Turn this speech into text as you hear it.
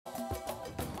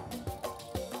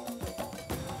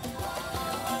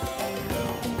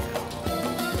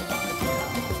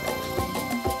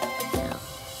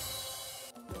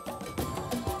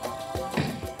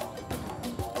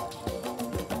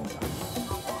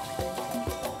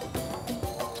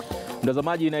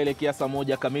Mtazamaji, inaelekea saa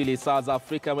 1 kamili saa za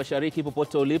Afrika Mashariki.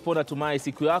 Popote ulipo, natumai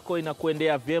siku yako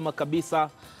inakuendea vyema kabisa.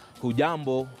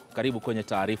 Hujambo, karibu kwenye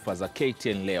taarifa za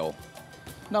Ktn Leo.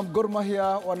 Na Gor Mahia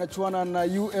wanachuana na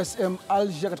USM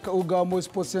Alger katika uga wa Moi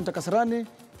Sports Center Kasarani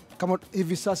kama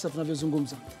hivi sasa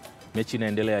tunavyozungumza. Mechi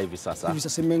inaendelea hivi sasa. Hivi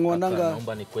sasa imengwananga.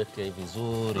 Naomba nikuweke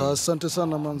vizuri. Asante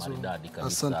sana Manzo.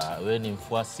 Asante. Wewe ni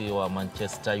mfuasi wa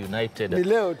Manchester United. Ni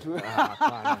leo tu.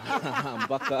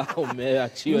 Mpaka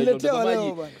umeachiwa hiyo.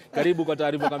 Mtazamaji, karibu kwa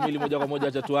taarifa kamili moja kwa moja.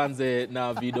 Acha tuanze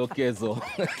na vidokezo.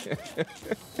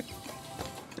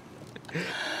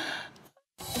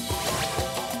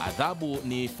 Adhabu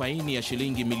ni faini ya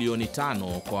shilingi milioni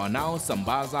 5 kwa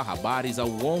wanaosambaza habari za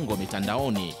uongo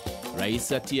mitandaoni.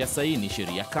 Rais atia saini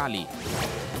sheria kali.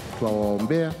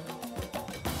 Tuwaombea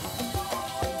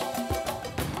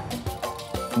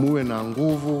muwe na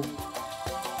nguvu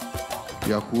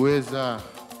ya kuweza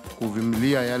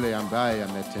kuvumilia yale ambayo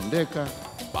yametendeka.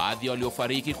 Baadhi ya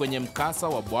waliofariki kwenye mkasa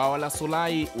wa bwawa la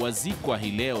Solai wazikwa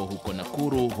hii leo huko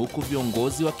Nakuru, huku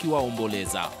viongozi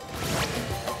wakiwaomboleza.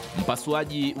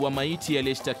 Mpasuaji wa maiti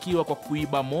aliyeshtakiwa kwa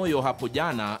kuiba moyo hapo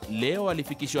jana leo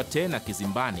alifikishwa tena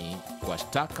kizimbani kwa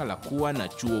shtaka la kuwa na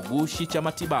chuo ghushi cha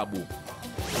matibabu.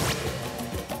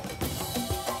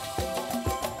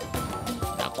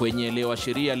 Na kwenye Leo wa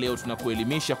Sheria leo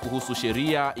tunakuelimisha kuhusu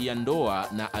sheria ya ndoa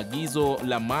na agizo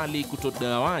la mali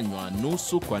kutogawanywa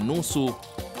nusu kwa nusu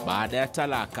baada ya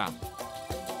talaka.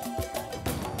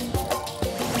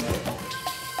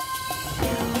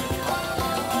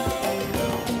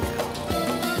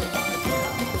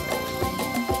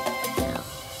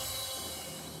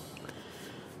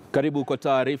 Karibu kwa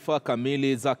taarifa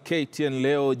kamili za Ktn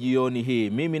Leo jioni hii.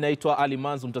 Mimi naitwa Ali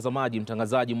Manzu, mtazamaji.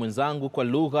 Mtangazaji mwenzangu kwa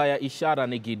lugha ya ishara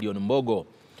ni Gideon Mbogo.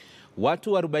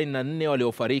 Watu 44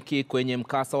 waliofariki kwenye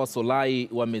mkasa wa Solai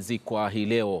wamezikwa hii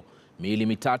leo. Miili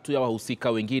mitatu ya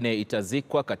wahusika wengine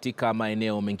itazikwa katika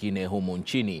maeneo mengine humu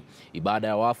nchini. Ibada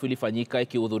ya wafu ilifanyika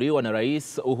ikihudhuriwa na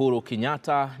Rais Uhuru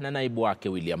Kenyatta na naibu wake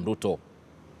William Ruto.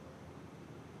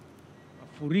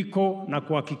 Mafuriko na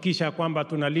kuhakikisha kwamba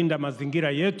tunalinda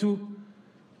mazingira yetu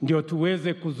ndio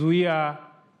tuweze kuzuia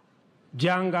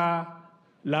janga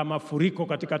la mafuriko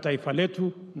katika taifa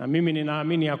letu. Na mimi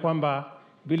ninaamini ya kwamba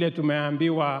vile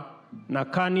tumeambiwa na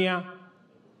Kania,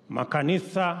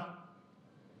 makanisa,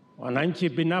 wananchi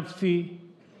binafsi,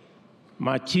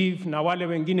 machief na wale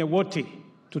wengine wote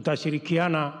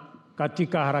tutashirikiana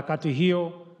katika harakati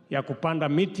hiyo ya kupanda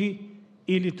miti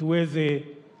ili tuweze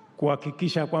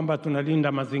kuhakikisha kwamba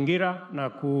tunalinda mazingira na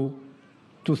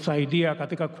kutusaidia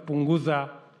katika kupunguza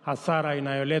hasara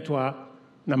inayoletwa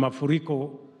na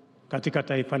mafuriko katika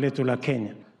taifa letu la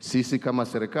Kenya. Sisi kama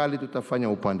serikali tutafanya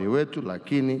upande wetu,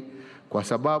 lakini kwa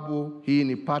sababu hii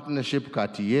ni partnership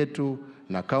kati yetu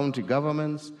na county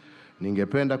governments,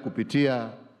 ningependa kupitia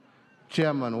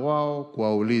chairman wao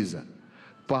kuwauliza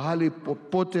pahali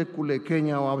popote kule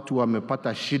Kenya watu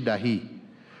wamepata shida hii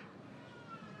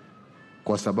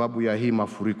kwa sababu ya hii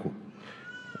mafuriko,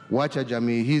 wacha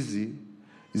jamii hizi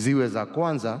ziwe za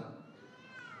kwanza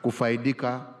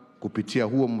kufaidika kupitia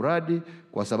huo mradi,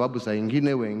 kwa sababu saa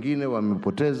ingine wengine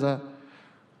wamepoteza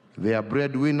their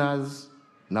breadwinners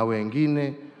na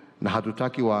wengine, na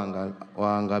hatutaki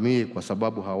waangamie kwa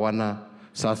sababu hawana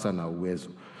sasa na uwezo.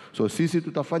 So sisi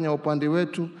tutafanya upande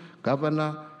wetu.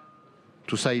 Governor,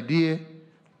 tusaidie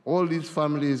all these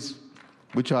families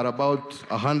which are about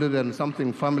 100 and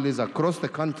something families across the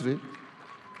country,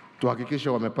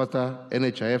 tuhakikisha wamepata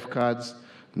NHIF cards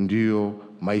ndio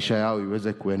maisha yao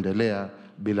iweze kuendelea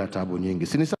bila tabu nyingi.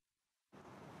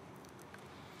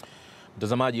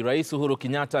 Mtazamaji, Rais Uhuru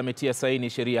Kenyatta ametia saini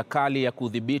sheria kali ya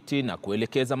kudhibiti na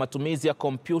kuelekeza matumizi ya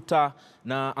kompyuta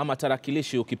na ama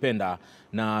tarakilishi ukipenda,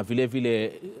 na vile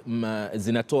vile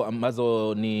zinatoa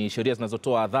ambazo ni sheria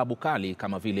zinazotoa adhabu kali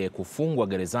kama vile kufungwa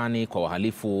gerezani kwa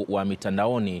wahalifu wa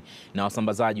mitandaoni na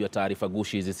wasambazaji wa taarifa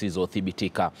ghushi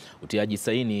zisizothibitika. Utiaji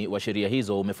saini wa sheria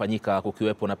hizo umefanyika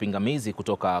kukiwepo na pingamizi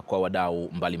kutoka kwa wadau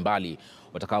mbalimbali.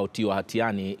 Watakaotiwa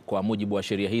hatiani kwa mujibu wa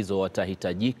sheria hizo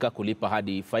watahitajika kulipa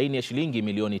hadi faini ya shilingi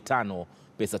milioni 5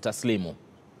 pesa taslimu.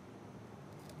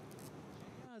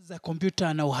 Za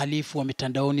kompyuta na uhalifu wa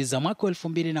mitandaoni za mwaka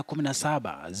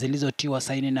 2017 zilizotiwa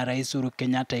saini na Rais Uhuru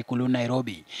Kenyatta Ikulu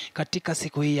Nairobi katika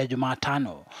siku hii ya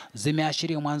Jumatano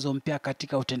zimeashiria mwanzo mpya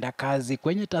katika utendakazi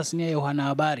kwenye tasnia ya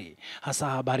wanahabari, hasa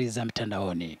habari za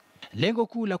mitandaoni. Lengo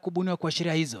kuu la kubuniwa kwa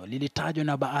sheria hizo lilitajwa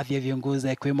na baadhi ya viongozi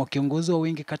akiwemo kiongozi wa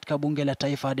wengi katika bunge la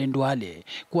taifa Aden Duale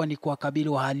kuwa ni kuwakabili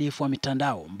wahalifu wa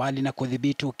mitandao mbali na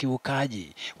kudhibiti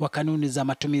ukiukaji wa kanuni za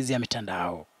matumizi ya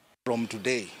mitandao. From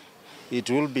today, it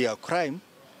will be a crime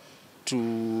to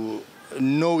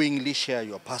knowingly share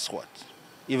your password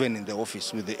even in the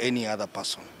office with any other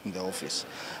person in the office.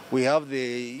 We have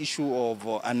the issue of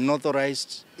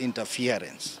unauthorized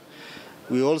interference.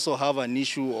 We also have an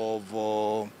issue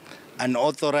of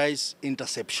unauthorized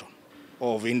interception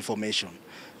of information.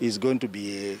 Is going to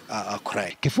be a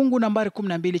crime. Kifungu nambari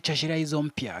 12 cha sheria hizo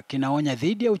mpya kinaonya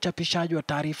dhidi ya uchapishaji wa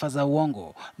taarifa za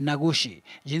uongo na ghushi,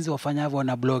 jinsi wafanyavyo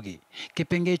na blogi.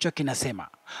 Kipengee hicho kinasema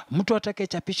mtu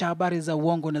atakayechapisha habari za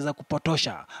uongo na za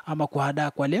kupotosha ama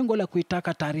kuhadaa kwa lengo la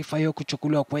kuitaka taarifa hiyo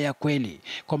kuchukuliwa kwa ya kweli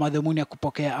kwa madhumuni ya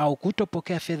kupokea au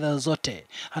kutopokea fedha zote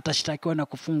atashtakiwa na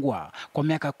kufungwa kwa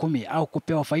miaka 10 au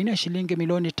kupewa faini ya shilingi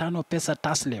milioni 5 pesa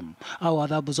taslim au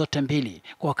adhabu zote mbili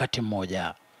kwa wakati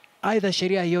mmoja. Aidha,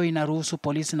 sheria hiyo inaruhusu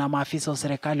polisi na maafisa wa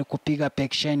serikali kupiga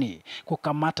peksheni,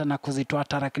 kukamata na kuzitoa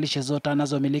tarakilishi zote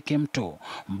anazomiliki mtu,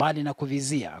 mbali na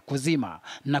kuvizia, kuzima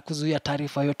na kuzuia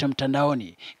taarifa yote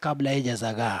mtandaoni kabla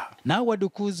haijazagaa. Nao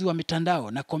wadukuzi wa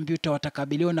mitandao na kompyuta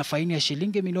watakabiliwa na faini ya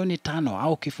shilingi milioni 5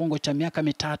 au kifungo cha miaka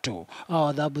 3 au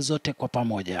adhabu zote kwa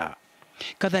pamoja.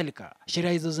 Kadhalika,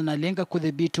 sheria hizo zinalenga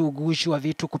kudhibiti ugushi wa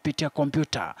vitu kupitia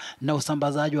kompyuta na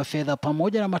usambazaji wa fedha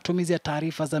pamoja na matumizi ya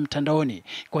taarifa za mtandaoni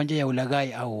kwa njia ya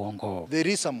ulaghai au uongo.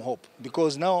 There is some hope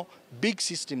because now big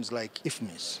systems like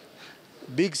IFMIS,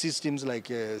 big systems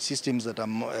like systems that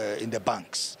are in the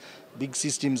banks, big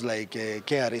systems like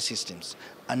KRA systems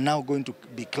are now going to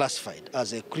be classified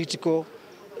as a critical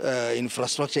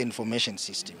infrastructure information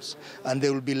systems, and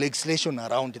there will be legislation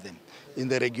around them in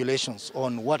the regulations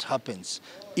on what happens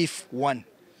if one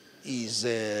is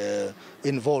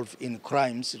involved in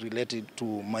crimes related to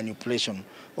manipulation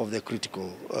of the critical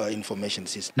information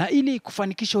system. Na ili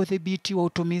kufanikisha udhibiti wa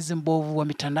utumizi mbovu wa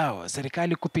mitandao,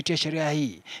 serikali kupitia sheria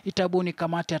hii itabuni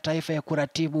kamati ya taifa ya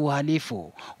kuratibu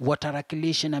uhalifu wa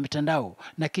tarakilishi na mitandao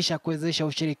na kisha kuwezesha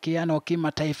ushirikiano wa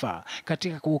kimataifa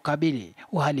katika kukabili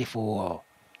uhalifu huo.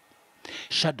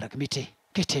 Shadrack Miti,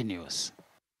 Ktn News.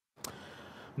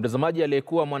 Mtazamaji,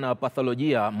 aliyekuwa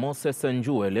mwanapatholojia Moses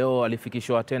Njue leo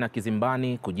alifikishwa tena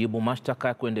kizimbani kujibu mashtaka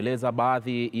ya kuendeleza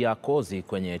baadhi ya kozi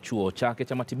kwenye chuo chake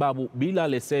cha matibabu bila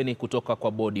leseni kutoka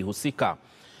kwa bodi husika.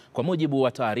 Kwa mujibu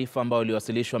wa taarifa ambayo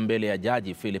iliwasilishwa mbele ya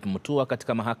Jaji Philip Mutua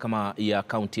katika mahakama ya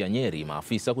kaunti ya Nyeri,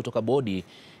 maafisa kutoka bodi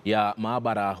ya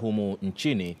maabara humu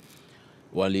nchini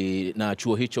walisema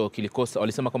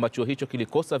kwamba chuo hicho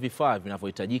kilikosa vifaa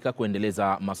vinavyohitajika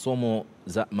kuendeleza masomo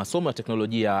ya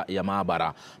teknolojia ya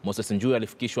maabara. Moses Njue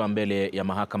alifikishwa mbele ya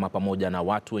mahakama pamoja na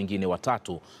watu wengine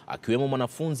 3 akiwemo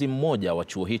mwanafunzi mmoja wa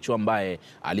chuo hicho ambaye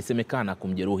alisemekana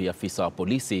kumjeruhi afisa wa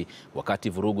polisi wakati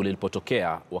vurugu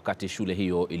lilipotokea wakati shule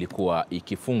hiyo ilikuwa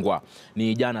ikifungwa.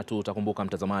 Ni jana tu, utakumbuka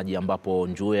mtazamaji, ambapo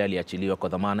Njue aliachiliwa kwa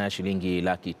dhamana ya shilingi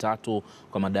 300,000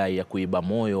 kwa madai ya kuiba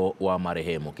moyo wa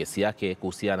marehemu. Kesi yake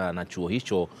kuhusiana na chuo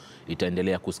hicho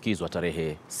itaendelea kusikizwa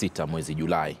tarehe 6 mwezi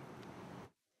Julai.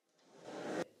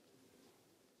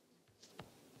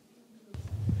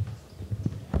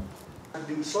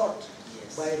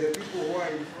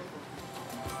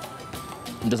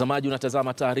 Mtazamaji,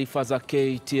 unatazama taarifa za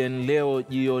Ktn Leo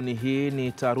jioni hii.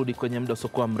 Nitarudi kwenye muda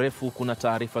usiokuwa mrefu. Kuna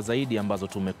taarifa zaidi ambazo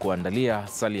tumekuandalia.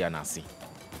 Salia nasi.